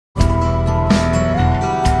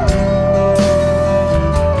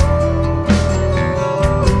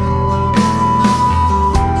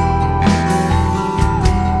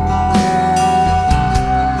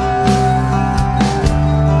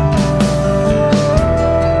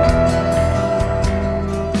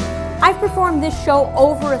performed this show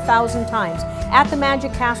over 1,000 times at the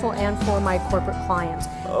Magic Castle and for my corporate clients.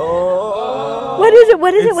 Oh. What is it?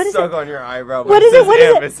 What is it? What is It's stuck it? on your eyebrow. What is it? What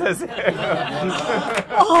is it? It says M.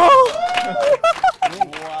 Oh!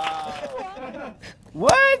 Wow.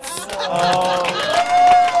 What? Oh.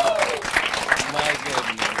 My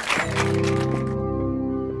goodness.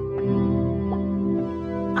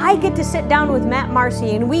 I get to sit down with Matt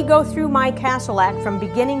Marcy and we go through my castle act from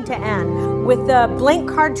beginning to end with the blank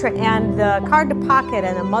card trick and the card to pocket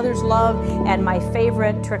and the mother's love and my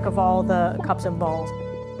favorite trick of all, the cups and balls.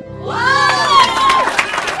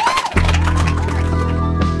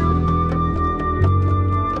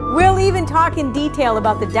 We'll even talk in detail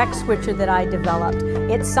about the deck switcher that I developed.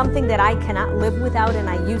 It's something that I cannot live without and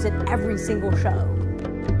I use it every single show.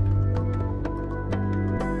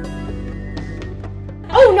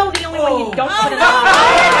 Oh no, the only one you don't put it on.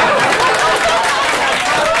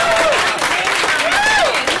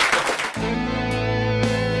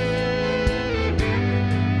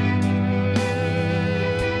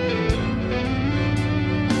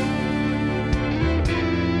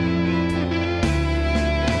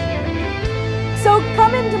 So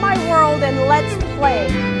come into my world and let's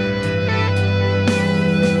play.